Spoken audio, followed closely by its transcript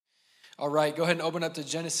All right, go ahead and open up to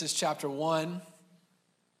Genesis chapter 1.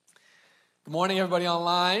 Good morning, everybody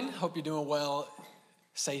online. Hope you're doing well,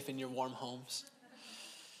 safe in your warm homes.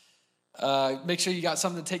 Make sure you got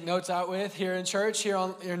something to take notes out with here in church,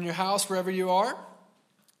 in your house, wherever you are.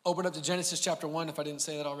 Open up to Genesis chapter 1 if I didn't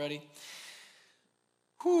say that already.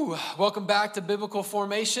 Welcome back to Biblical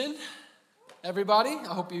Formation, everybody.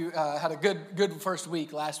 I hope you had a good first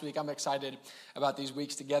week last week. I'm excited about these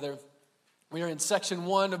weeks together. We are in section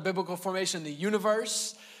 1 of Biblical Formation, the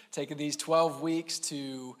universe, taking these 12 weeks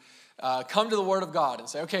to come to the Word of God and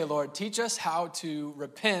say, okay, Lord, teach us how to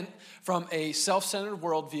repent from a self-centered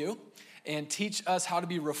worldview and teach us how to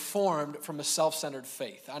be reformed from a self-centered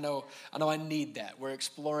faith. I know I need that. We're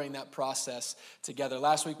exploring that process together.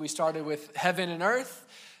 Last week we started with heaven and earth.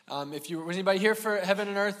 Was anybody here for heaven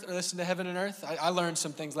and earth or listen to heaven and earth? I learned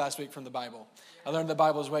some things last week from the Bible. I learned the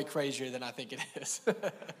Bible is way crazier than I think it is.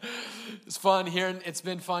 It's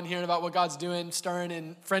been fun hearing about what God's doing, stirring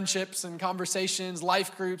in friendships and conversations,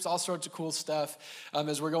 life groups, all sorts of cool stuff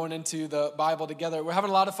as we're going into the Bible together. We're having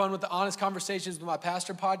a lot of fun with the Honest Conversations with My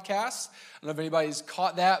Pastor podcast. I don't know if anybody's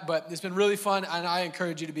caught that, but it's been really fun, and I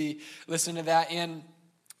encourage you to be listening to that. And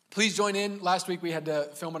please join in. Last week we had to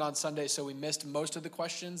film it on Sunday, so we missed most of the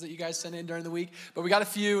questions that you guys sent in during the week. But we got a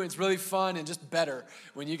few. It's really fun and just better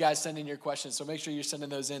when you guys send in your questions. So make sure you're sending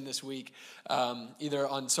those in this week, either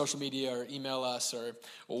on social media or email us or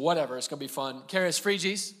whatever. It's going to be fun. Karis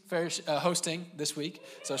Freege's hosting this week,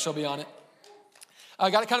 so she'll be on it. I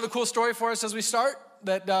got a kind of a cool story for us as we start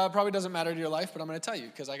that probably doesn't matter to your life, but I'm going to tell you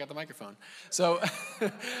because I got the microphone. So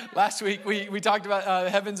last week we talked about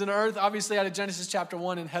heavens and earth. Obviously out of Genesis chapter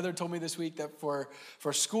 1, and Heather told me this week that for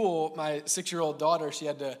school, my 6-year-old daughter, she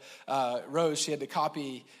had to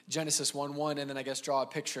copy Genesis 1:1 and then I guess draw a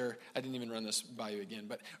picture. I didn't even run this by you again,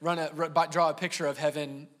 but draw a picture of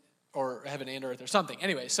heaven or heaven and earth or something.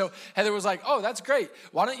 Anyway, so Heather was like, oh, that's great.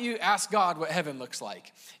 Why don't you ask God what heaven looks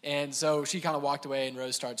like? And so she kind of walked away and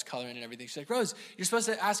Rose starts coloring and everything. She's like, Rose, you're supposed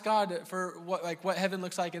to ask God for what heaven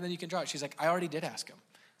looks like and then you can draw it. She's like, I already did ask him.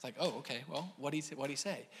 It's like, oh, okay, well, what'd he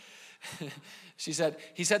say? He said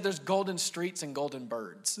there's golden streets and golden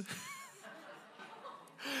birds.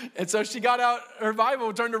 And so she got out her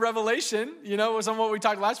Bible, turned to Revelation, some of what we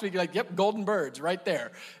talked last week. You're like, yep, golden birds right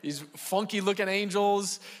there. These funky looking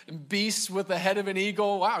angels and beasts with the head of an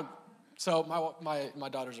eagle. Wow. So my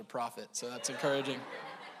daughter's a prophet, so that's encouraging.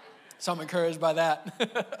 So I'm encouraged by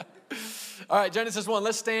that. All right, Genesis 1.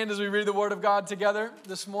 Let's stand as we read the Word of God together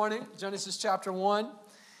this morning. Genesis chapter 1.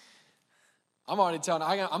 I'm already telling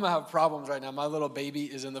I'm going to have problems right now. My little baby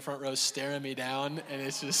is in the front row staring me down, and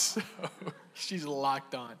it's just she's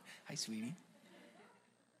locked on. Hi, sweetie.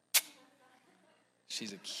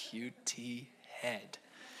 She's a cutie head.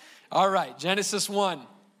 All right, Genesis 1,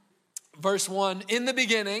 verse 1. In the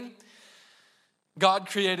beginning, God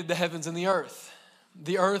created the heavens and the earth.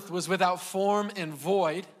 The earth was without form and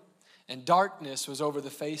void, and darkness was over the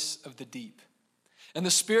face of the deep. And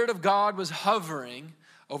the Spirit of God was hovering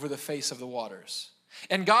over the face of the waters.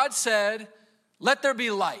 And God said, let there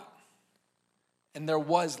be light. And there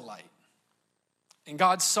was light. And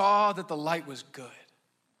God saw that the light was good.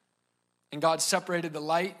 And God separated the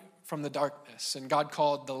light from the darkness. And God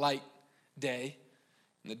called the light day,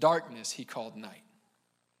 and the darkness he called night.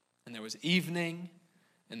 And there was evening,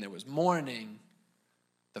 and there was morning,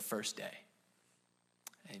 the first day.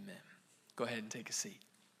 Amen. Go ahead and take a seat.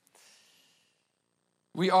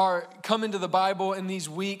 We are coming to the Bible in these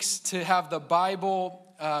weeks to have the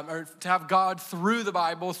Bible, or to have God through the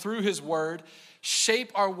Bible, through his word,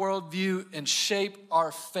 shape our worldview and shape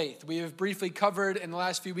our faith. We have briefly covered in the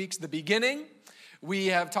last few weeks the beginning. We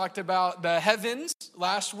have talked about the heavens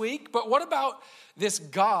last week, but what about this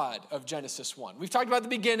God of Genesis 1? We've talked about the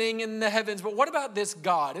beginning and the heavens, but what about this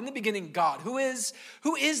God? In the beginning, God. Who is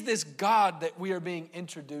this God that we are being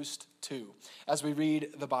introduced to as we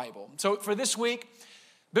read the Bible? So for this week,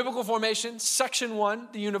 Biblical Formation, Section 1,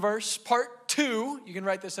 the universe. Part 2, you can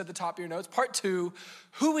write this at the top of your notes. Part 2,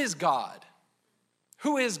 who is God?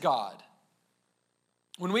 Who is God?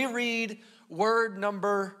 When we read word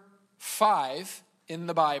number 5 in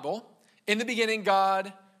the Bible, in the beginning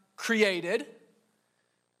God created,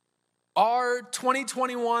 our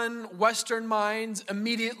 2021 Western minds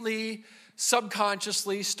immediately,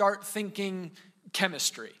 subconsciously start thinking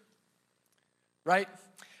chemistry, right?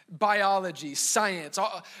 Biology, science,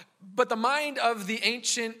 but the mind of the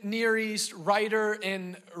ancient Near East writer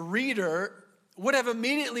and reader would have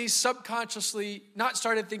immediately subconsciously not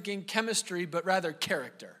started thinking chemistry, but rather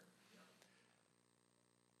character.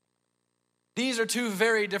 These are two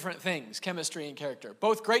very different things, chemistry and character,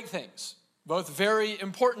 both great things. Both very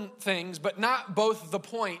important things, but not both the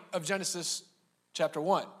point of Genesis chapter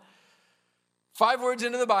 1. 5 words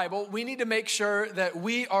into the Bible, we need to make sure that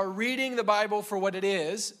we are reading the Bible for what it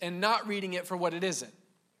is and not reading it for what it isn't.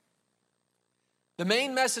 The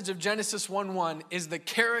main message of Genesis 1:1 is the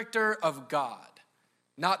character of God,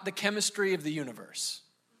 not the chemistry of the universe.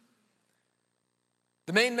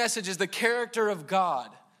 The main message is the character of God,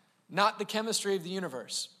 not the chemistry of the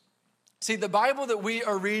universe. See, the Bible that we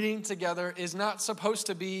are reading together is not supposed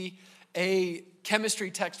to be a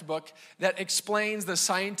chemistry textbook that explains the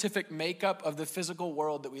scientific makeup of the physical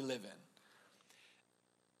world that we live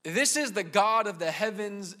in. This is the God of the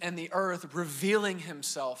heavens and the earth revealing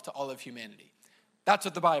himself to all of humanity. That's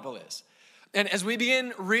what the Bible is. And as we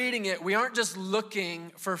begin reading it, we aren't just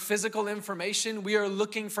looking for physical information, we are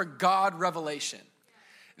looking for God revelation.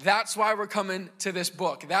 That's why we're coming to this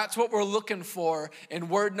book. That's what we're looking for in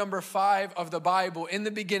word number 5 of the Bible. In the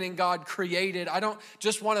beginning, God created. I don't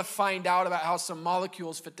just want to find out about how some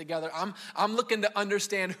molecules fit together. I'm looking to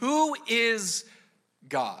understand who is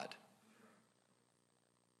God.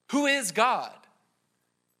 Who is God?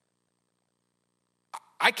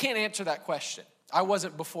 I can't answer that question. I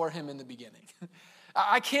wasn't before him in the beginning.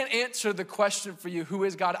 I can't answer the question for you, who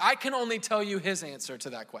is God? I can only tell you his answer to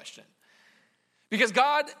that question. Because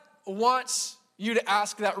God wants you to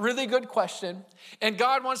ask that really good question, and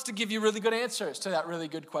God wants to give you really good answers to that really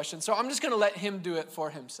good question. So I'm just going to let him do it for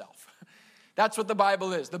himself. That's what the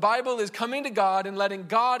Bible is. The Bible is coming to God and letting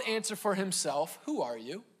God answer for himself. Who are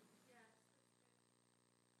you?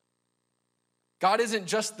 God isn't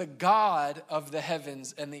just the God of the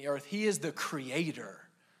heavens and the earth. He is the creator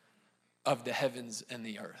of the heavens and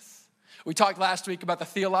the earth. We talked last week about the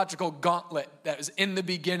theological gauntlet that was in the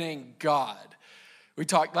beginning, God. We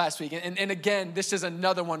talked last week. And again, this is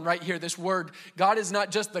another one right here. This word, God is not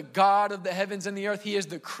just the God of the heavens and the earth. He is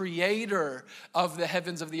the creator of the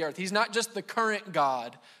heavens of the earth. He's not just the current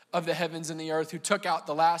God of the heavens and the earth who took out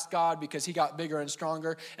the last God because he got bigger and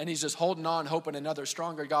stronger and he's just holding on hoping another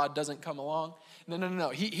stronger God doesn't come along. No.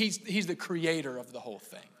 He's the creator of the whole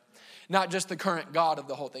thing. Not just the current God of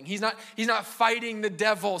the whole thing. He's not fighting the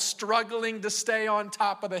devil, struggling to stay on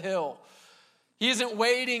top of the hill. He isn't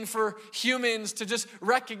waiting for humans to just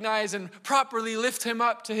recognize and properly lift him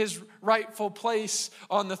up to his rightful place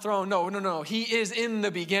on the throne. No. He is in the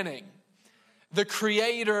beginning, the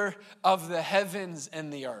creator of the heavens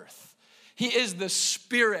and the earth. He is the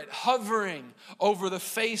Spirit hovering over the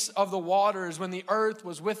face of the waters when the earth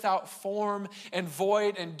was without form and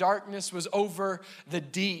void and darkness was over the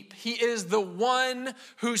deep. He is the one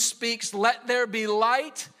who speaks, "Let there be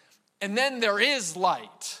light," and then there is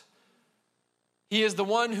light. He is the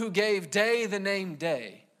one who gave day the name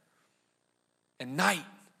day and night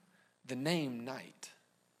the name night.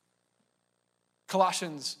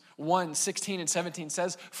 Colossians 1:16 and 17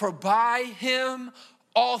 says, "For by him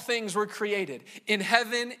all things were created, in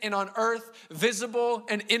heaven and on earth, visible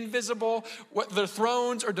and invisible, whether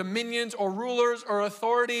thrones or dominions or rulers or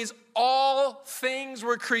authorities, all things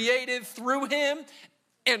were created through him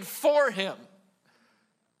and for him.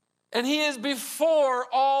 And he is before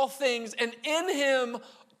all things, and in him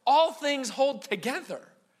all things hold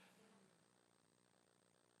together."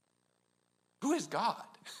 Who is God?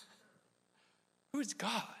 Who is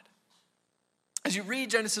God? As you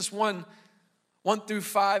read Genesis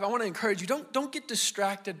 1:1-5, I want to encourage you, don't get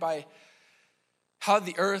distracted by how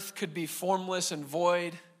the earth could be formless and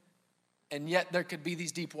void, and yet there could be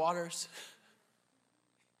these deep waters.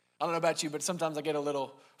 I don't know about you, but sometimes I get a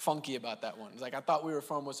little funky about that one. It's like, I thought we were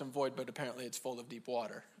formless and void, but apparently it's full of deep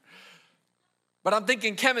water. But I'm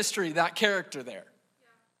thinking chemistry, that character there.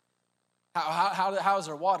 How is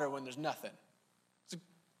there water when there's nothing? It's a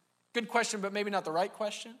good question, but maybe not the right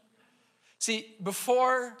question. See,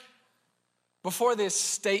 before this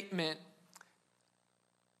statement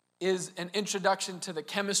is an introduction to the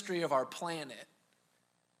chemistry of our planet,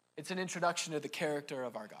 it's an introduction to the character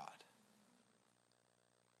of our God.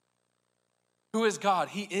 Who is God?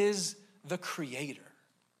 He is the creator.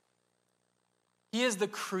 He is the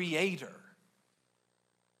creator.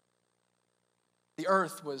 The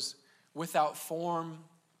earth was without form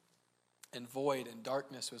and void, and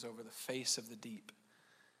darkness was over the face of the deep.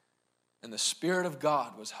 And the Spirit of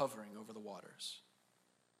God was hovering over the waters.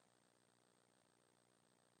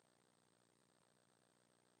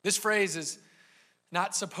 This phrase is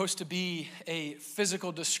not supposed to be a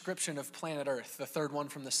physical description of planet Earth, the third one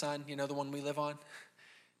from the sun, you know, the one we live on.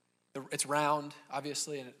 It's round,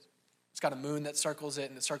 obviously, and it's got a moon that circles it,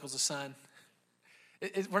 and it circles the sun.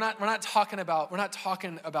 We're not talking about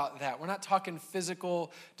that. We're not talking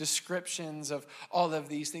physical descriptions of all of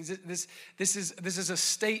these things. This is a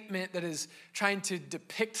statement that is trying to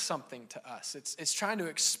depict something to us. It's trying to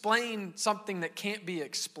explain something that can't be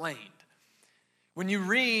explained. When you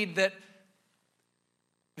read that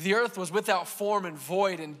the earth was without form and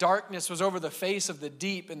void, and darkness was over the face of the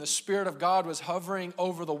deep, and the Spirit of God was hovering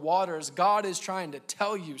over the waters, God is trying to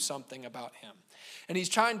tell you something about him. And he's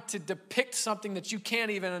trying to depict something that you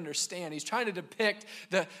can't even understand. He's trying to depict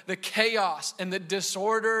the chaos and the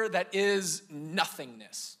disorder that is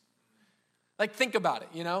nothingness. Like, think about it,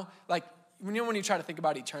 Like, when you try to think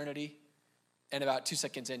about eternity, and about 2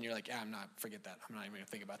 seconds in, you're like, forget that. I'm not even going to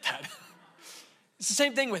think about that. It's the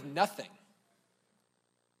same thing with nothing.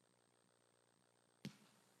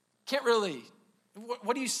 Can't really,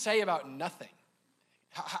 what do you say about nothing?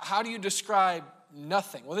 How do you describe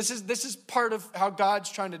nothing? Well, this is part of how God's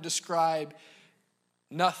trying to describe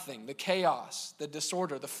nothing, the chaos, the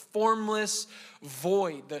disorder, the formless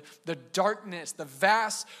void, the darkness, the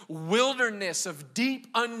vast wilderness of deep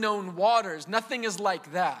unknown waters. Nothing is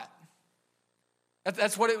like that.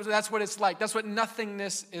 That's what it's like. That's what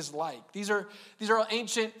nothingness is like. These are all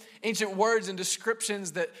ancient words and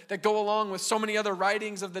descriptions that go along with so many other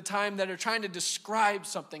writings of the time that are trying to describe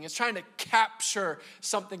something. It's trying to capture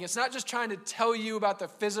something. It's not just trying to tell you about the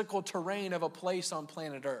physical terrain of a place on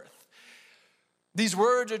planet Earth. These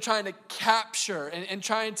words are trying to capture and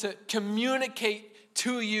trying to communicate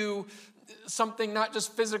to you something not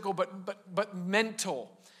just physical, but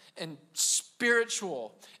mental and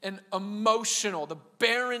spiritual and emotional, the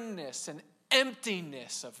barrenness and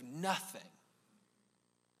emptiness of nothing.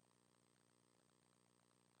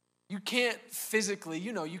 You can't physically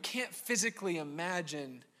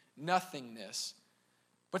imagine nothingness,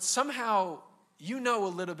 but somehow you know a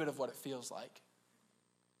little bit of what it feels like.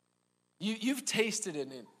 You've tasted it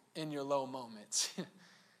in your low moments.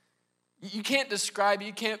 You can't describe it,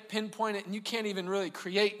 you can't pinpoint it, and you can't even really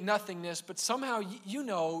create nothingness, but somehow you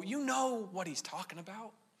know what he's talking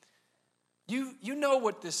about. You know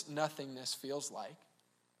what this nothingness feels like.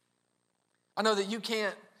 I know that you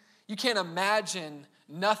can't imagine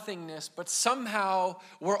nothingness, but somehow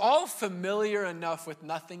we're all familiar enough with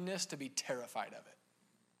nothingness to be terrified of it.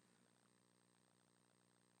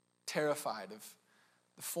 Terrified of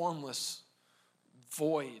the formless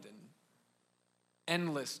void and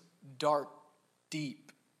endless dark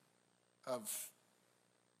deep of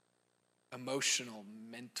emotional,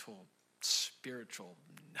 mental, spiritual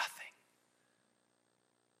nothing.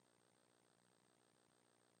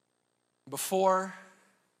 Before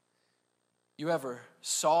you ever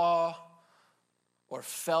saw or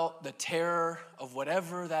felt the terror of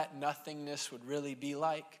whatever that nothingness would really be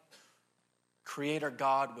like, Creator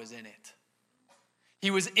God was in it.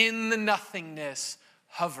 He was in the nothingness,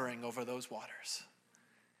 hovering over those waters.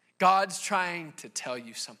 God's trying to tell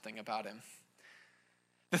you something about him.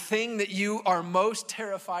 The thing that you are most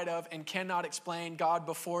terrified of and cannot explain, God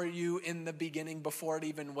before you in the beginning, before it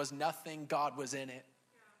even was nothing, God was in it.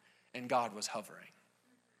 And God was hovering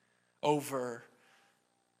over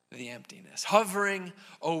the emptiness, hovering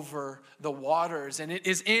over the waters. And it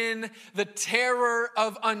is in the terror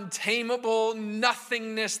of untamable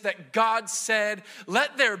nothingness that God said,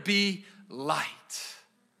 "Let there be light.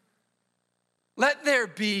 Let there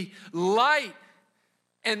be light."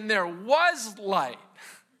 And there was light.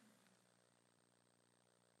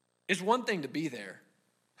 It's one thing to be there.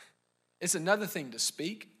 It's another thing to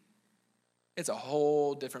speak. It's a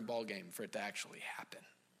whole different ballgame for it to actually happen.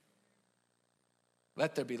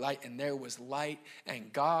 Let there be light, and there was light,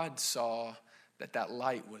 and God saw that that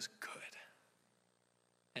light was good.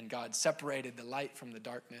 And God separated the light from the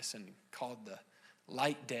darkness and called the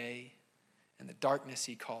light day, and the darkness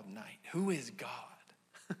he called night. Who is God?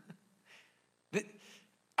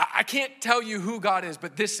 I can't tell you who God is,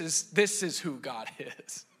 but this is who God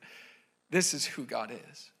is. This is who God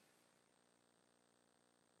is.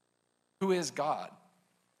 Who is God?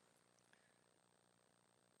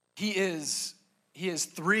 He is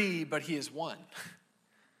three, but he is one.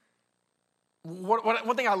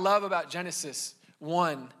 One thing I love about Genesis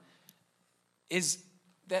 1 is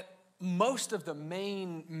that most of the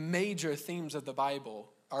major themes of the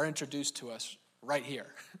Bible are introduced to us right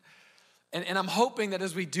here. And I'm hoping that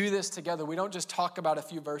as we do this together, we don't just talk about a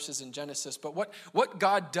few verses in Genesis, but what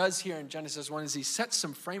God does here in Genesis 1 is he sets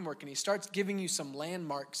some framework and he starts giving you some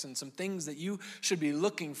landmarks and some things that you should be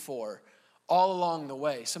looking for all along the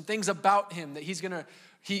way. Some things about him that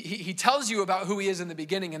he tells you about who he is in the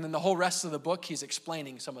beginning, and then the whole rest of the book, he's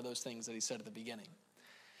explaining some of those things that he said at the beginning.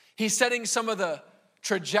 He's setting some of the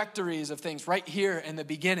trajectories of things right here in the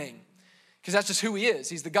beginning. Because that's just who he is.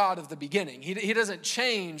 He's the God of the beginning. He doesn't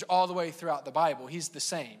change all the way throughout the Bible. He's the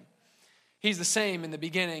same. He's the same in the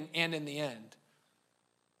beginning and in the end.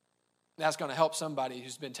 That's going to help somebody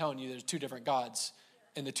who's been telling you there's two different gods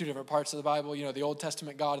in the two different parts of the Bible. You know, the Old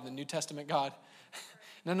Testament God and the New Testament God.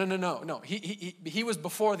 No. He was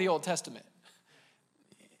before the Old Testament.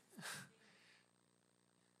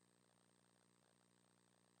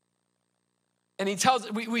 And he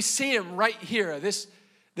tells, we see him right here, this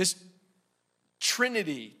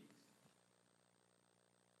Trinity.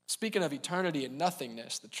 Speaking of eternity and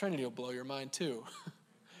nothingness, the Trinity will blow your mind too.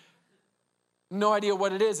 No idea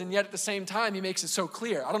what it is, and yet at the same time, he makes it so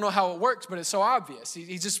clear. I don't know how it works, but it's so obvious.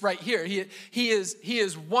 He's just right here. He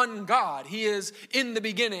is one God. He is, in the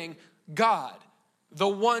beginning, God, the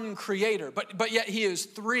one creator. But yet he is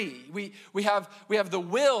three. We have the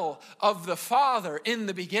will of the Father in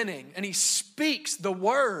the beginning, and he speaks the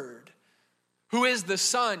word, who is the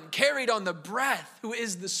Son, carried on the breath, who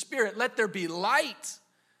is the Spirit. Let there be light.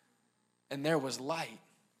 And there was light.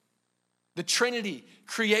 The Trinity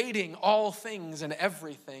creating all things and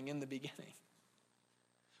everything in the beginning.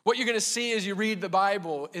 What you're going to see as you read the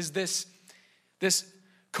Bible is this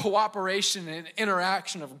cooperation and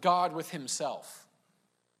interaction of God with himself.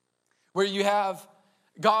 Where you have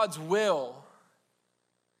God's will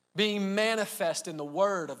being manifest in the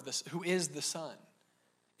word of this, who is the Son.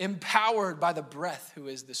 Empowered by the breath, who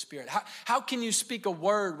is the Spirit. How can you speak a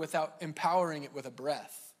word without empowering it with a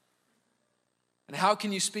breath? And how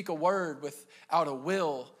can you speak a word without a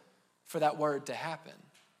will for that word to happen?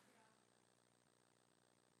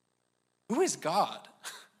 Who is God?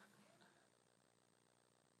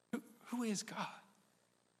 Who is God?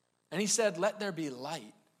 And he said, let there be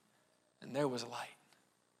light. And there was light.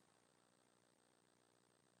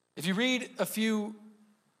 If you read a few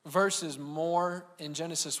verses more in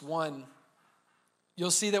Genesis 1,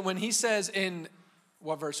 you'll see that when he says in,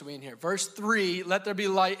 what verse are we in here? Verse 3, let there be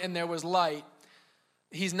light and there was light.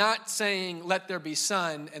 He's not saying, let there be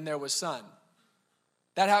sun, and there was sun.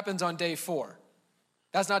 That happens on day 4.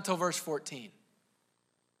 That's not till verse 14.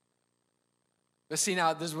 But see,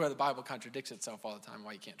 now, this is where the Bible contradicts itself all the time,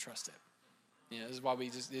 why you can't trust it. You know, this is why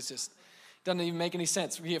it doesn't even make any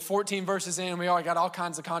sense. We get 14 verses in, and we all got all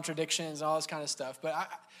kinds of contradictions and all this kind of stuff. But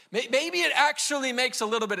maybe it actually makes a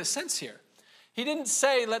little bit of sense here. He didn't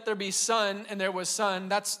say, let there be sun, and there was sun.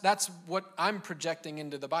 That's what I'm projecting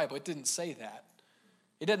into the Bible. It didn't say that.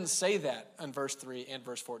 It doesn't say that in verse 3 and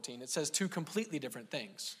verse 14. It says two completely different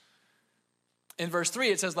things. In verse 3,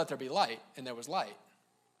 it says, let there be light, and there was light.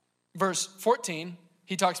 Verse 14,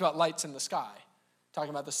 he talks about lights in the sky,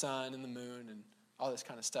 talking about the sun and the moon and all this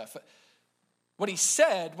kind of stuff. What he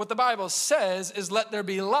said, what the Bible says, is let there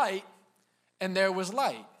be light, and there was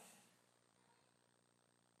light.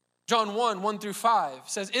 John 1 through 5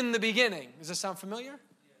 says, in the beginning. Does this sound familiar?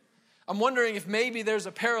 I'm wondering if maybe there's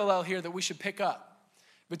a parallel here that we should pick up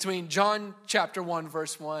between John chapter 1,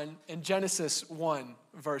 verse 1 and Genesis 1,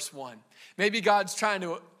 verse 1. Maybe God's trying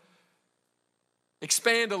to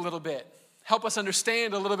expand a little bit, help us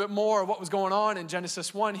understand a little bit more of what was going on in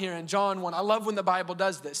Genesis 1 here in John 1. I love when the Bible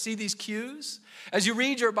does this. See these cues? As you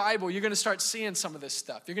read your Bible, you're going to start seeing some of this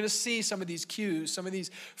stuff. You're going to see some of these cues, some of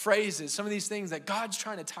these phrases, some of these things that God's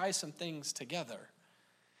trying to tie some things together.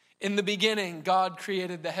 In the beginning, God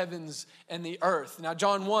created the heavens and the earth. Now,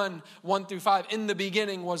 John 1 through 5, in the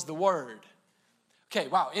beginning was the Word. Okay,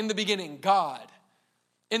 wow, in the beginning, God.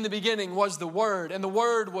 In the beginning was the Word, and the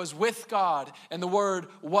Word was with God, and the Word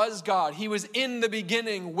was God. He was in the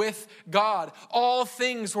beginning with God. All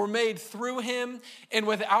things were made through him, and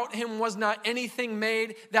without him was not anything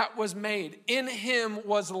made that was made. In him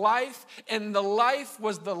was life, and the life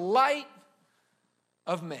was the light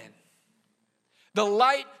of men. The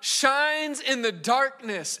light shines in the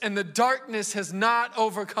darkness, and the darkness has not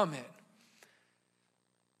overcome it.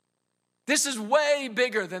 This is way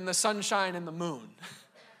bigger than the sunshine and the moon.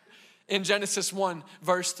 In Genesis 1,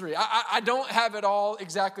 verse 3. I don't have it all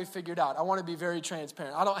exactly figured out. I want to be very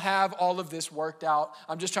transparent. I don't have all of this worked out.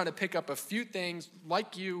 I'm just trying to pick up a few things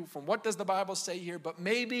like you from what does the Bible say here. But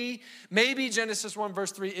maybe Genesis 1,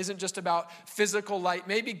 verse 3 isn't just about physical light.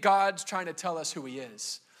 Maybe God's trying to tell us who he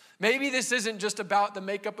is. Maybe this isn't just about the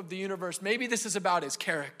makeup of the universe. Maybe this is about his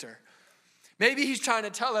character. Maybe he's trying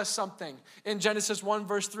to tell us something in Genesis 1,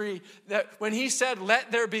 verse 3, that when he said,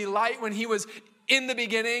 let there be light, when he was in the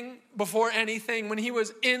beginning, before anything, when he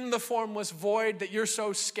was in the formless void that you're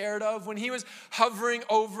so scared of, when he was hovering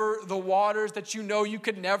over the waters that you know you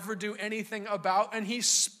could never do anything about, and he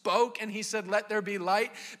spoke and he said, let there be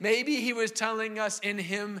light. Maybe he was telling us in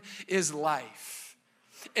him is life.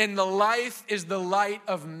 and the life is the light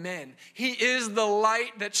of men. He is the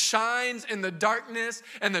light that shines in the darkness,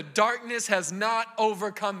 and the darkness has not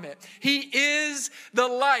overcome it. He is the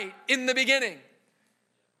light in the beginning.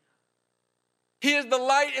 He is the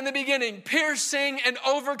light in the beginning, piercing and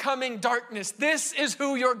overcoming darkness. This is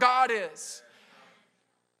who your God is.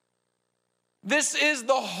 This is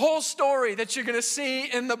the whole story that you're going to see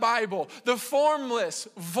in the Bible. The formless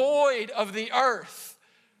void of the earth.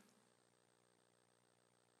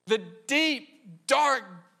 The deep, dark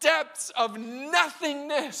depths of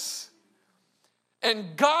nothingness.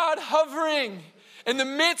 And God hovering in the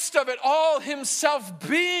midst of it all, himself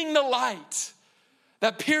being the light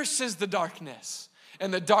that pierces the darkness.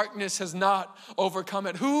 And the darkness has not overcome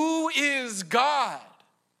it. Who is God?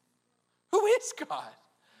 Who is God?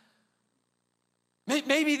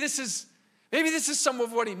 Maybe this is some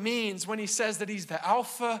of what he means when he says that he's the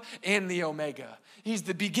Alpha and the Omega. He's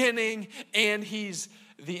the beginning and he's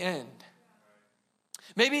the end.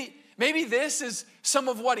 Maybe this is some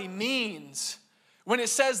of what he means when it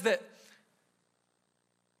says that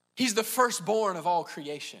he's the firstborn of all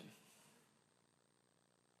creation.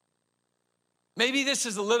 Maybe this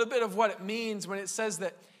is a little bit of what it means when it says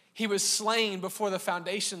that he was slain before the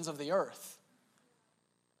foundations of the earth.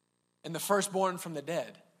 And the firstborn from the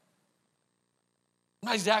dead. I'm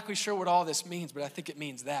not exactly sure what all this means, but I think it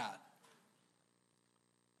means that.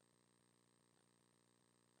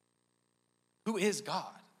 Who is God?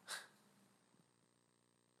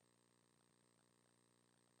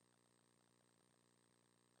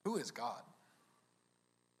 Who is God?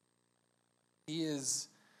 He is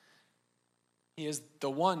the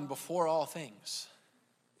one before all things.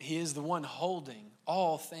 He is the one holding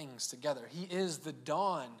all things together. He is the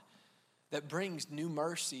dawn that brings new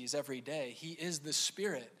mercies every day. He is the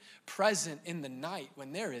Spirit present in the night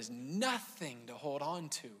when there is nothing to hold on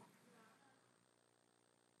to.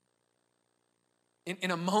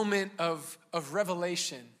 In a moment of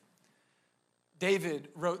revelation, David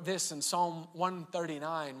wrote this in Psalm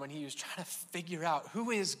 139 when he was trying to figure out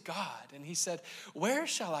who is God. And he said, where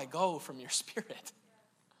shall I go from your Spirit?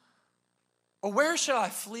 Or where shall I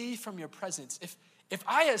flee from your presence? If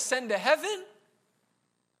I ascend to heaven,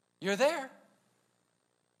 you're there.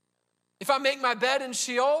 If I make my bed in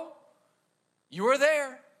Sheol, you are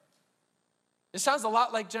there. It sounds a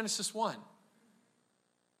lot like Genesis 1.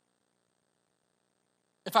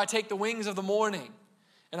 If I take the wings of the morning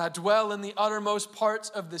and I dwell in the uttermost parts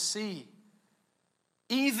of the sea,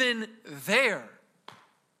 even there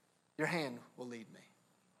your hand will lead me,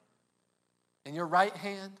 and your right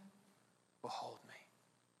hand will hold me.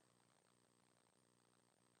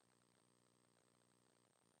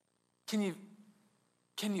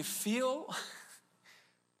 Can you feel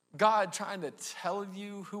God trying to tell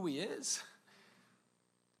you who he is?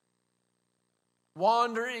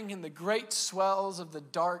 Wandering in the great swells of the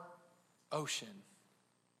dark ocean.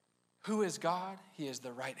 Who is God? He is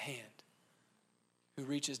the right hand who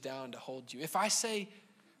reaches down to hold you. If I say,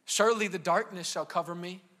 surely the darkness shall cover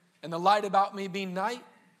me, and the light about me be night,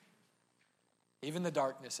 even the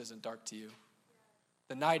darkness isn't dark to you.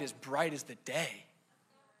 The night is bright as the day.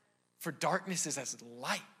 For darkness is as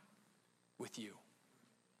light with you.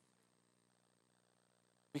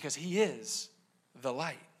 Because he is the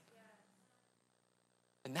light.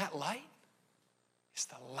 And that light is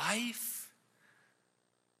the life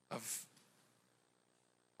of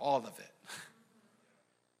all of it.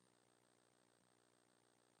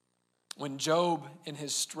 When Job, in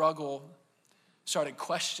his struggle, started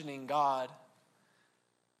questioning God,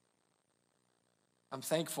 I'm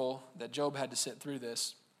thankful that Job had to sit through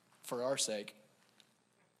this for our sake.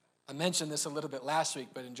 I mentioned this a little bit last week,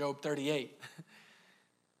 but in Job 38,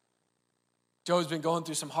 Job's been going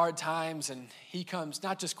through some hard times, and he comes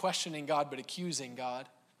not just questioning God, but accusing God.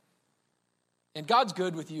 And God's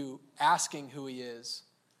good with you asking who he is,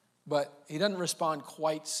 but he doesn't respond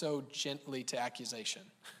quite so gently to accusation.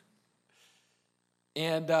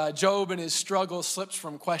 And Job in his struggle slips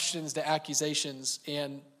from questions to accusations,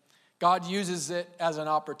 and God uses it as an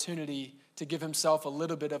opportunity to give himself a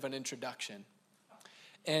little bit of an introduction.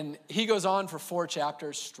 And he goes on for 4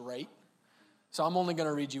 chapters straight. So I'm only going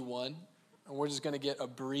to read you one. And we're just going to get a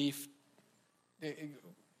brief,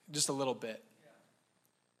 just a little bit.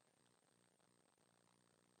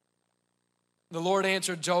 The Lord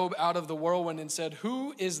answered Job out of the whirlwind and said,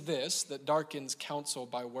 who is this that darkens counsel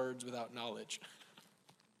by words without knowledge?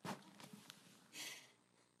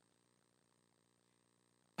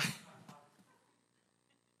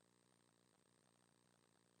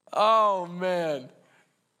 Oh, man.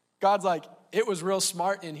 God's like, it was real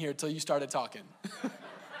smart in here till you started talking.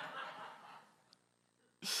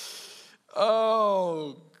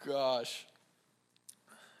 Oh, gosh.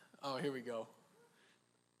 Oh, here we go.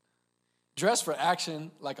 Dress for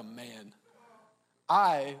action like a man.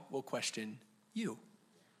 I will question you.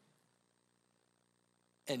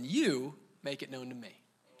 And you make it known to me.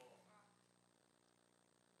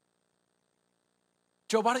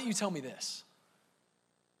 Joe, why don't you tell me this?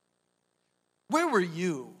 Where were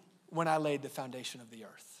you when I laid the foundation of the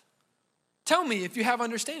earth? Tell me if you have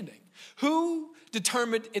understanding. Who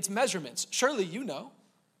determined its measurements? Surely you know.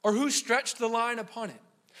 Or who stretched the line upon it?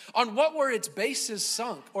 On what were its bases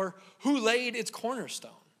sunk? Or who laid its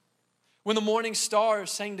cornerstone? When the morning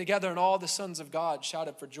stars sang together and all the sons of God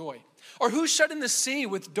shouted for joy? Or who shut in the sea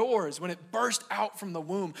with doors when it burst out from the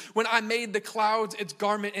womb? When I made the clouds its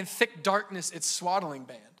garment and thick darkness its swaddling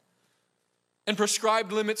band? And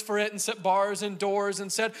prescribed limits for it and set bars and doors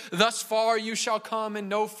and said, thus far you shall come and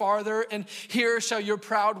no farther, and here shall your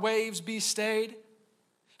proud waves be stayed?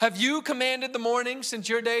 Have you commanded the morning since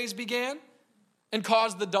your days began and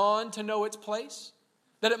caused the dawn to know its place,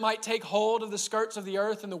 that it might take hold of the skirts of the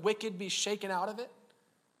earth and the wicked be shaken out of it?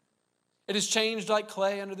 It is changed like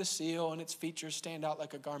clay under the seal, and its features stand out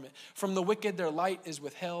like a garment. From the wicked their light is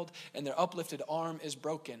withheld, and their uplifted arm is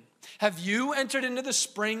broken. Have you entered into the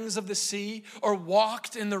springs of the sea, or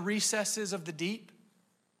walked in the recesses of the deep?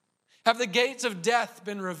 Have the gates of death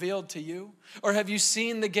been revealed to you, or have you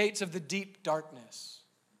seen the gates of the deep darkness?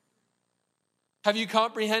 Have you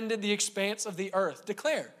comprehended the expanse of the earth?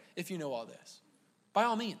 Declare if you know all this, by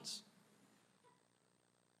all means.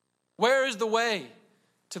 Where is the way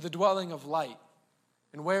to the dwelling of light,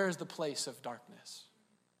 and where is the place of darkness?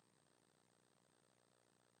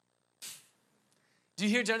 Do you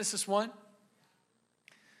hear Genesis 1?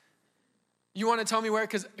 You want to tell me where?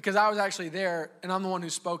 Because I was actually there, and I'm the one who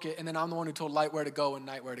spoke it, and then I'm the one who told light where to go and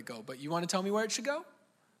night where to go. But you want to tell me where it should go?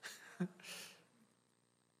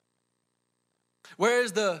 Where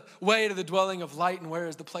is the way to the dwelling of light, and where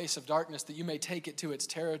is the place of darkness, that you may take it to its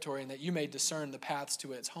territory and that you may discern the paths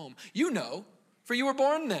to its home? You know, for you were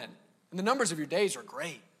born then, and the numbers of your days are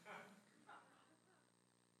great.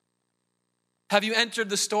 Have you entered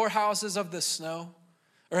the storehouses of the snow,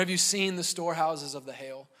 or have you seen the storehouses of the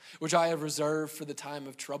hail, which I have reserved for the time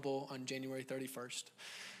of trouble on January 31st,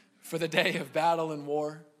 for the day of battle and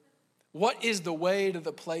war? What is the way to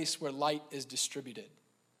the place where light is distributed,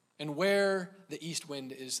 and where the east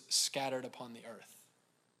wind is scattered upon the earth?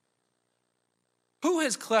 Who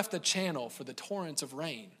has cleft a channel for the torrents of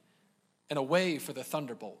rain, and a way for the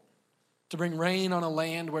thunderbolt, to bring rain on a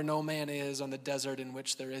land where no man is, on the desert in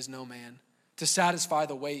which there is no man, to satisfy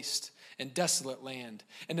the waste and desolate land,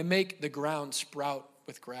 and to make the ground sprout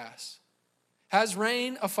with grass? Has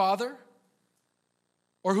rain a father?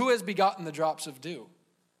 Or who has begotten the drops of dew?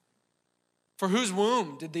 For whose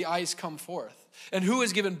womb did the ice come forth? And who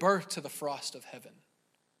has given birth to the frost of heaven?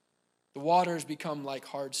 The waters become like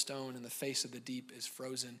hard stone, and the face of the deep is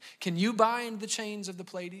frozen. Can you bind the chains of the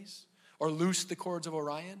Pleiades, or loose the cords of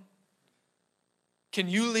Orion? Can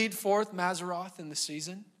you lead forth Mazzaroth in the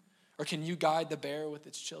season? Or can you guide the bear with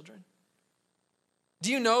its children?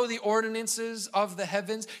 Do you know the ordinances of the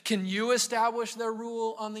heavens? Can you establish their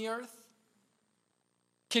rule on the earth?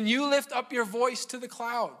 Can you lift up your voice to the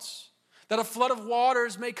clouds, that a flood of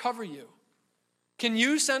waters may cover you? Can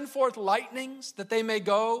you send forth lightnings, that they may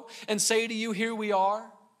go and say to you, here we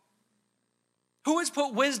are? Who has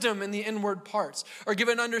put wisdom in the inward parts, or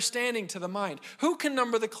given understanding to the mind? Who can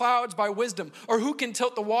number the clouds by wisdom, or who can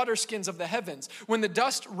tilt the water skins of the heavens? When the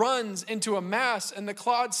dust runs into a mass and the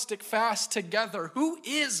clouds stick fast together, who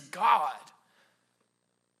is God?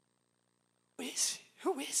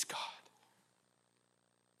 Who is God?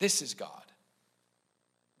 This is God.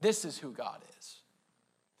 This is who God is.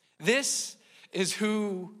 This is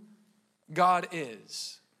who God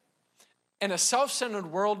is. And a self-centered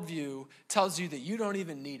worldview tells you that you don't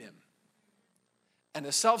even need him. And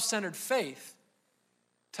a self-centered faith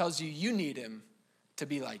tells you you need him to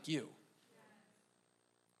be like you.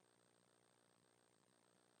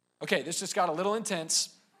 Okay, this just got a little intense.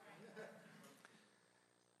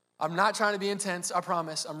 I'm not trying to be intense, I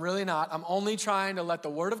promise. I'm really not. I'm only trying to let the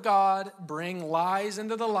word of God bring lies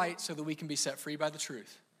into the light so that we can be set free by the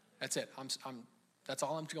truth. That's it. That's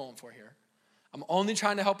all I'm going for here. I'm only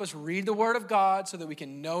trying to help us read the word of God so that we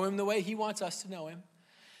can know him the way he wants us to know him.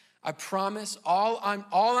 I promise all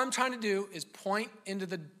I'm trying to do is point into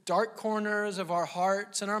the dark corners of our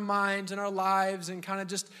hearts and our minds and our lives and kind of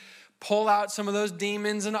just pull out some of those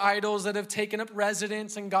demons and idols that have taken up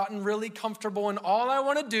residence and gotten really comfortable. And all I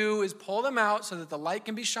want to do is pull them out so that the light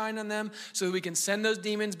can be shined on them, so that we can send those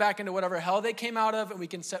demons back into whatever hell they came out of, and we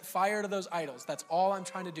can set fire to those idols. That's all I'm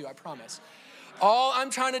trying to do, I promise. All I'm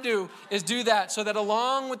trying to do is do that so that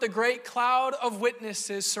along with the great cloud of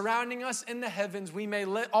witnesses surrounding us in the heavens, we may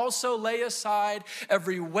also lay aside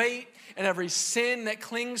every weight and every sin that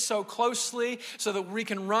clings so closely so that we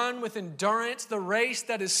can run with endurance the race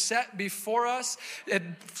that is set before us. It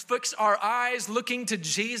fix our eyes looking to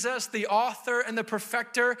Jesus, the author and the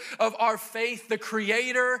perfecter of our faith, the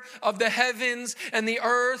creator of the heavens and the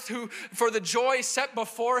earth, who for the joy set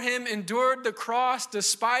before him endured the cross,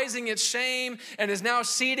 despising its shame, and is now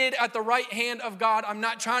seated at the right hand of God. I'm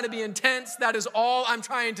not trying to be intense. That is all I'm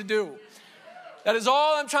trying to do. That is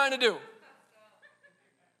all I'm trying to do.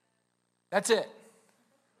 That's it.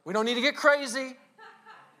 We don't need to get crazy.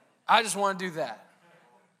 I just want to do that.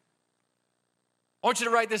 I want you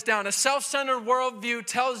to write this down. A self-centered worldview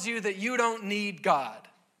tells you that you don't need God.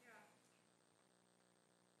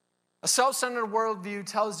 A self-centered worldview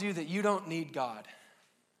tells you that you don't need God.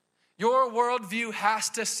 Your worldview has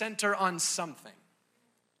to center on something.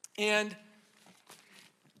 And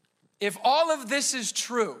if all of this is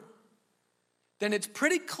true, then it's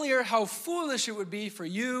pretty clear how foolish it would be for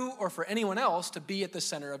you or for anyone else to be at the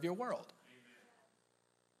center of your world.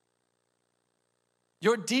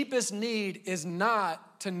 Your deepest need is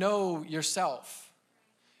not to know yourself.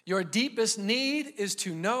 Your deepest need is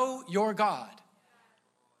to know your God.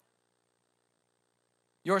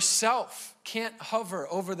 Yourself can't hover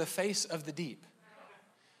over the face of the deep.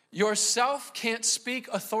 Yourself can't speak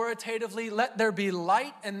authoritatively, let there be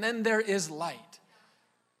light, and then there is light.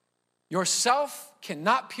 Yourself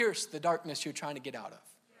cannot pierce the darkness you're trying to get out of.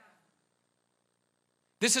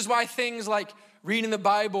 This is why things like reading the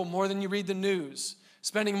Bible more than you read the news,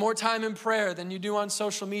 spending more time in prayer than you do on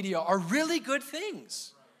social media are really good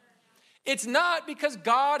things. It's not because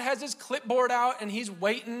God has his clipboard out and he's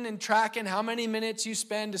waiting and tracking how many minutes you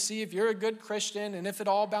spend to see if you're a good Christian and if it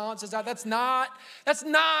all balances out. That's not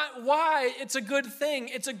why it's a good thing.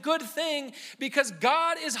 It's a good thing because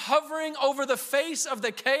God is hovering over the face of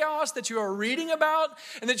the chaos that you are reading about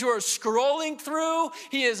and that you are scrolling through.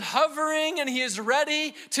 He is hovering and he is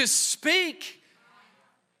ready to speak.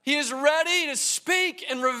 He is ready to speak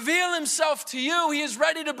and reveal himself to you. He is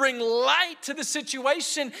ready to bring light to the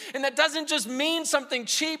situation. And that doesn't just mean something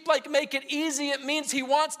cheap like make it easy. It means he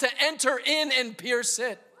wants to enter in and pierce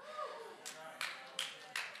it.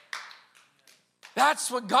 That's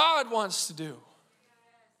what God wants to do.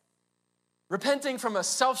 Repenting from a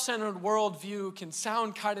self-centered worldview can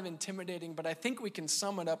sound kind of intimidating, but I think we can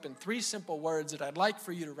sum it up in 3 simple words that I'd like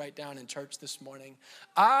for you to write down in church this morning.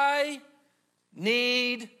 I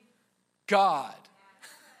need God.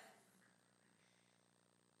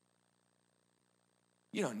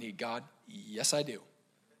 You don't need God. Yes, I do.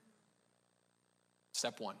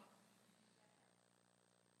 Step 1.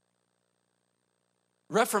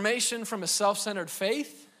 Reformation from a self-centered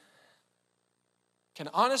faith can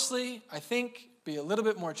honestly, I think, be a little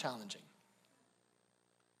bit more challenging.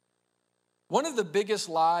 One of the biggest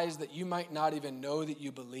lies that you might not even know that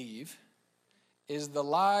you believe is the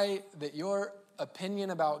lie that your opinion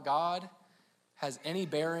about God has any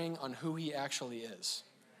bearing on who he actually is.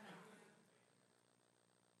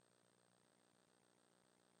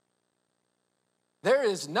 There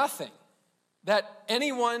is nothing that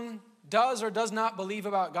anyone does or does not believe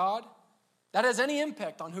about God that has any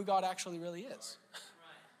impact on who God actually really is.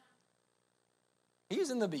 He's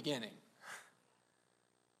in the beginning.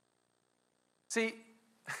 See,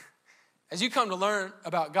 as you come to learn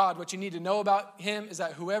about God, what you need to know about him is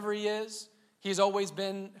that whoever he is, he's always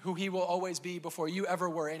been who he will always be before you ever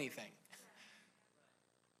were anything.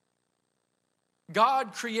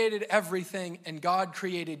 God created everything and God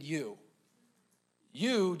created you.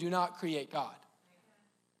 You do not create God.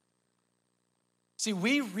 See,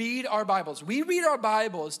 we read our Bibles. We read our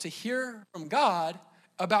Bibles to hear from God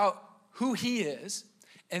about who he is,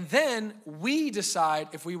 and then we decide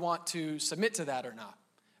if we want to submit to that or not.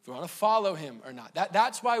 If we want to follow him or not.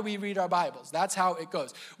 That's why we read our Bibles. That's how it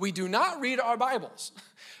goes. We do not read our Bibles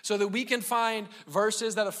so that we can find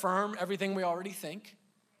verses that affirm everything we already think,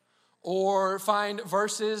 or find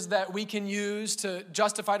verses that we can use to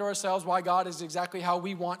justify to ourselves why God is exactly how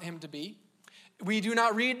we want him to be. We do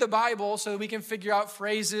not read the Bible so that we can figure out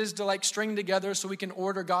phrases to string together so we can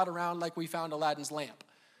order God around like we found Aladdin's lamp.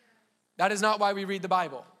 That is not why we read the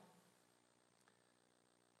Bible.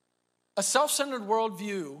 A self-centered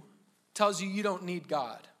worldview tells you you don't need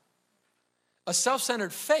God. A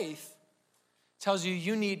self-centered faith tells you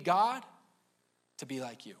you need God to be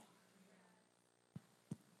like you.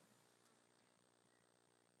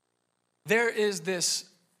 There is this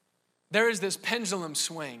pendulum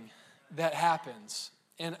swing that happens.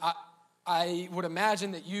 And I would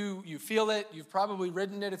imagine that you feel it. You've probably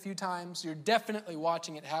ridden it a few times. You're definitely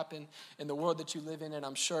watching it happen in the world that you live in, and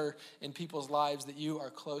I'm sure in people's lives that you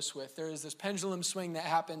are close with. There is this pendulum swing that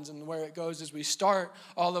happens, and where it goes is we start,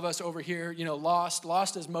 all of us over here,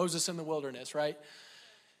 lost as Moses in the wilderness, right?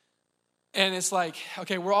 And it's like,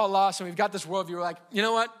 okay, we're all lost, and we've got this worldview. We're like, you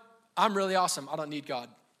know what? I'm really awesome. I don't need God.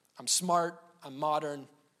 I'm smart. I'm modern.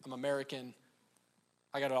 I'm American.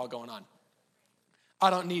 I got it all going on.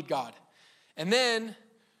 I don't need God. And then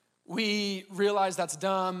we realize that's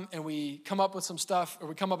dumb, and we come up with some stuff, or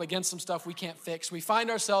we come up against some stuff we can't fix. We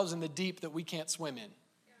find ourselves in the deep that we can't swim in.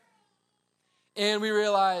 And we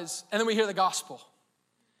realize, and then we hear the gospel.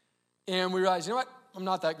 And we realize, you know what? I'm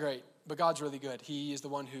not that great, but God's really good. He is the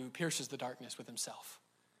one who pierces the darkness with himself.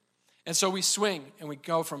 And so we swing, and we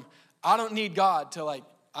go from, I don't need God, to like,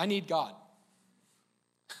 I need God.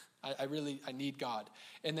 I need God.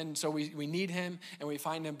 And then so we need him and we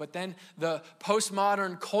find him. But then the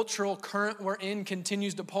postmodern cultural current we're in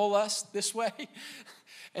continues to pull us this way.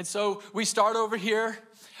 And so we start over here.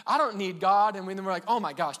 I don't need God. And then we're like, oh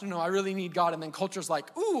my gosh, no, I really need God. And then culture's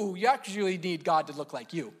like, ooh, you actually need God to look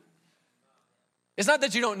like you. It's not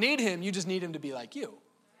that you don't need him. You just need him to be like you.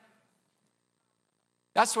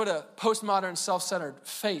 That's what a postmodern self-centered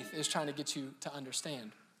faith is trying to get you to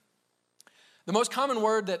understand. The most common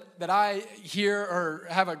word that I hear or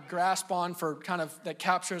have a grasp on for kind of that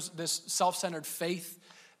captures this self-centered faith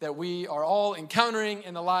that we are all encountering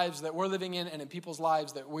in the lives that we're living in and in people's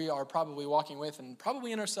lives that we are probably walking with and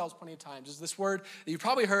probably in ourselves plenty of times is this word that you've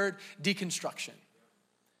probably heard, deconstruction.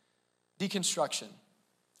 Deconstruction.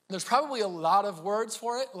 There's probably a lot of words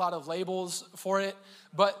for it, a lot of labels for it,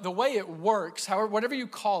 but the way it works, however, whatever you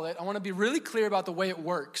call it, I want to be really clear about the way it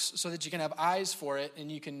works so that you can have eyes for it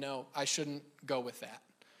and you can know I shouldn't go with that.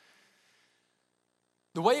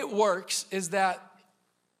 The way it works is that,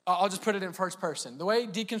 I'll just put it in first person. The way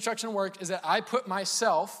deconstruction works is that I put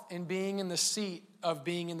myself in being in the seat of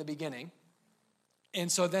being in the beginning.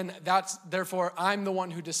 And so then therefore, I'm the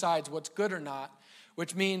one who decides what's good or not,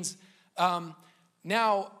 which means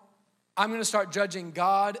now I'm going to start judging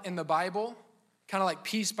God and the Bible kind of like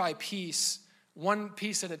piece by piece, one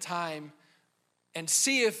piece at a time, and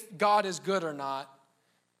see if God is good or not.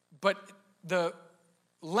 But the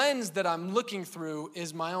lens that I'm looking through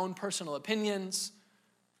is my own personal opinions,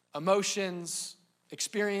 emotions,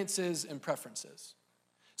 experiences, and preferences.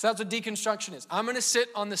 So that's what deconstruction is. I'm going to sit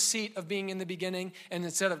on the seat of being in the beginning, and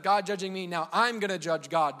instead of God judging me, now I'm going to judge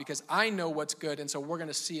God because I know what's good, and so we're going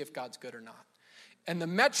to see if God's good or not. And the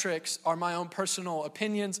metrics are my own personal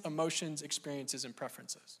opinions, emotions, experiences, and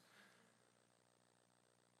preferences.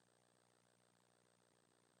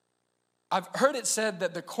 I've heard it said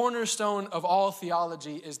that the cornerstone of all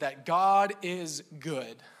theology is that God is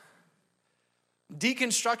good.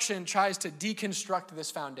 Deconstruction tries to deconstruct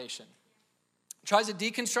this foundation. It tries to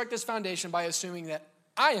deconstruct this foundation by assuming that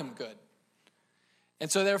I am good.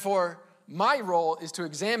 And so therefore, my role is to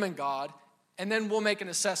examine God, and then we'll make an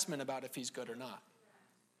assessment about if he's good or not.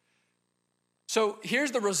 So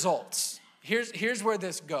here's the results. Here's where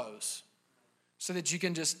this goes so that you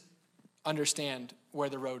can just understand where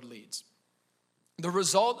the road leads. The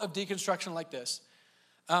result of deconstruction like this,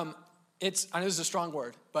 I know this is a strong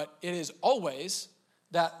word, but it is always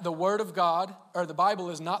that the Word of God, or the Bible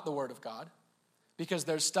is not the Word of God, because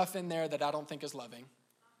there's stuff in there that I don't think is loving.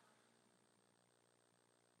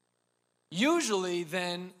 Usually,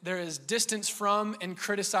 then, there is distance from and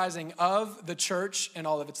criticizing of the church and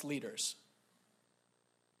all of its leaders.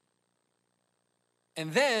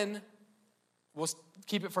 And then, we'll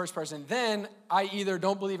keep it first person, then I either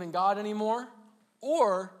don't believe in God anymore,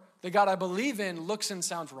 or the God I believe in looks and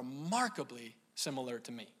sounds remarkably similar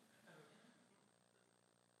to me.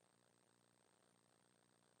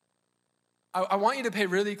 I want you to pay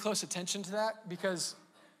really close attention to that because,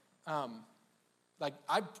 I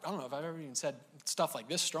don't know if I've ever even said stuff like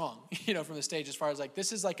this strong, from the stage as far as like,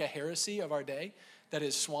 this is like a heresy of our day that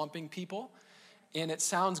is swamping people. And it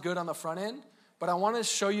sounds good on the front end, but I want to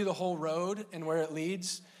show you the whole road and where it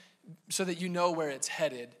leads so that you know where it's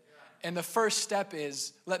headed. And the first step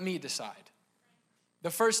is, let me decide. The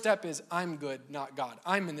first step is, I'm good, not God.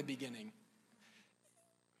 I'm in the beginning.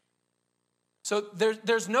 So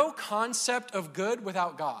there's no concept of good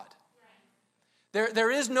without God. There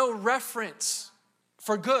is no reference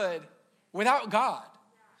for good without God.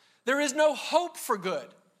 There is no hope for good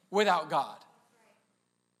without God.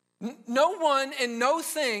 No one and no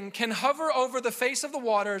thing can hover over the face of the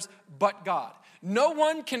waters but God. No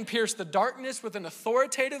one can pierce the darkness with an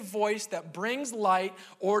authoritative voice that brings light,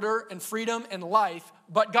 order, and freedom and life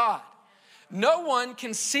but God. No one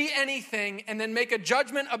can see anything and then make a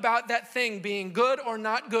judgment about that thing being good or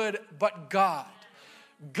not good, but God.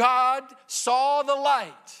 God saw the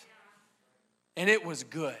light, and it was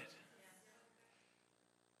good.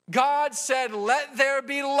 God said, let there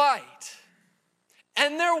be light,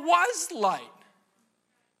 and there was light.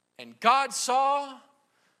 And God saw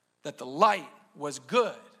that the light was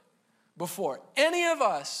good before any of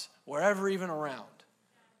us were ever even around.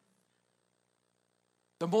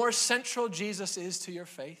 The more central Jesus is to your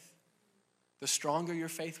faith, the stronger your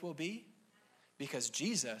faith will be, because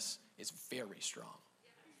Jesus is very strong.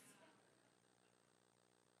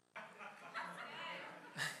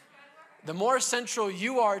 The more central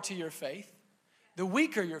you are to your faith, the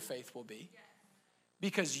weaker your faith will be,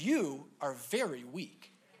 because you are very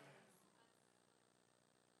weak.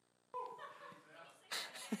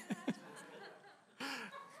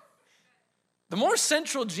 The more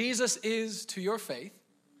central Jesus is to your faith,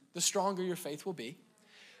 the stronger your faith will be,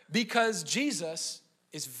 because Jesus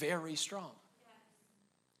is very strong.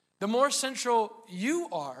 The more central you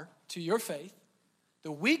are to your faith,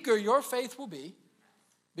 the weaker your faith will be,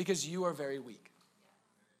 because you are very weak.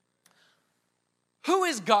 Who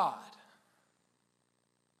is God?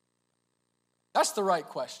 That's the right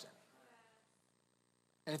question.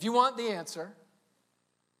 And if you want the answer,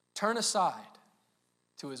 turn aside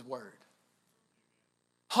to his word.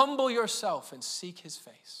 Humble yourself and seek his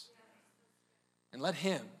face. And let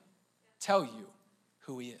him tell you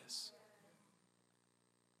who he is.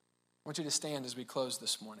 I want you to stand as we close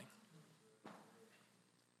this morning.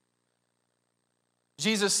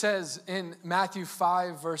 Jesus says in Matthew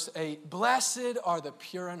 5, verse 8, blessed are the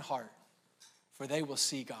pure in heart, for they will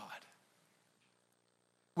see God.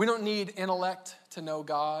 We don't need intellect to know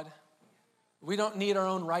God. We don't need our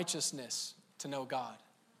own righteousness to know God.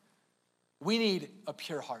 We need a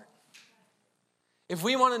pure heart. If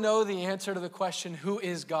we want to know the answer to the question, who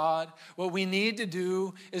is God? What we need to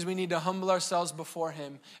do is we need to humble ourselves before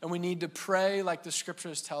him, and we need to pray like the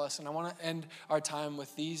scriptures tell us. And I want to end our time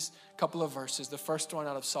with these couple of verses. The first one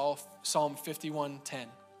out of Psalm 51:10.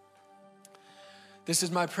 This is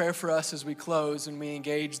my prayer for us as we close and we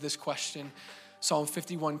engage this question. Psalm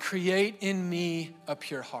 51, create in me a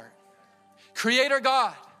pure heart. Creator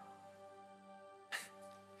God,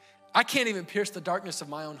 I can't even pierce the darkness of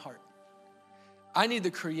my own heart. I need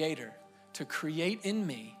the Creator to create in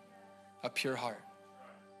me a pure heart.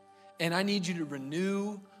 And I need you to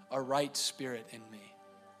renew a right spirit in me.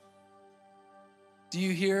 Do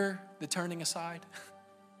you hear the turning aside?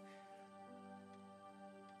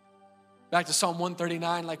 Back to Psalm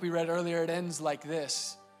 139, like we read earlier, it ends like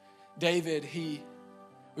this. David,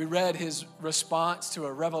 we read his response to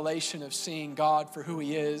a revelation of seeing God for who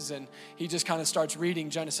he is, and he just kind of starts reading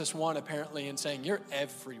Genesis 1 apparently and saying, you're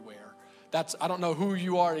everywhere. I don't know who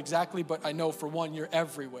you are exactly, but I know for one, you're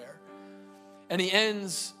everywhere. And he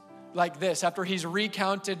ends like this, after he's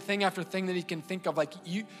recounted thing after thing that he can think of, like,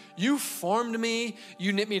 you formed me,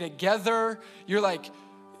 you knit me together, you're like,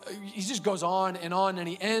 he just goes on, and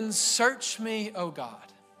he ends, search me, O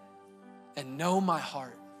God, and know my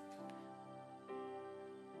heart.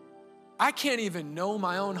 I can't even know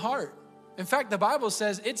my own heart. In fact, the Bible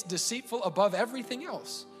says it's deceitful above everything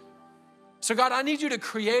else. So God, I need you to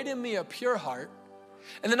create in me a pure heart.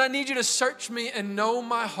 And then I need you to search me and know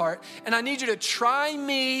my heart. And I need you to try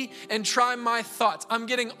me and try my thoughts. I'm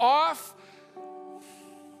getting off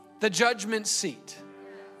the judgment seat.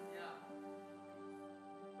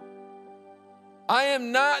 I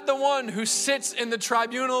am not the one who sits in the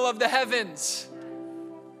tribunal of the heavens.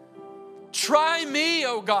 Try me,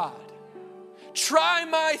 O God. Try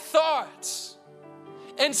my thoughts.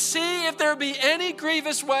 And see if there be any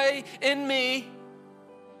grievous way in me,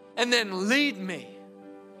 and then lead me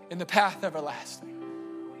in the path everlasting.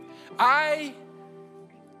 I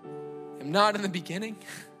am not in the beginning.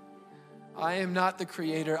 I am not the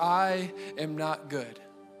creator. I am not good.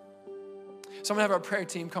 So I'm going to have our prayer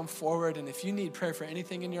team come forward, and if you need prayer for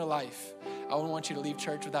anything in your life, I don't want you to leave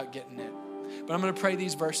church without getting it. But I'm going to pray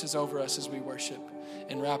these verses over us as we worship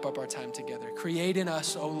and wrap up our time together. Create in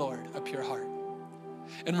us, O Lord, a pure heart,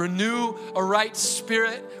 and renew a right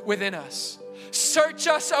spirit within us. Search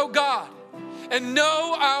us, O God, and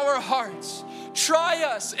know our hearts. Try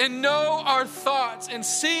us and know our thoughts, and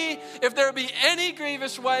see if there be any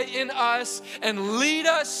grievous way in us, and lead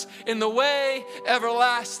us in the way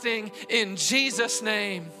everlasting. In Jesus'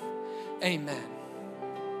 name, amen.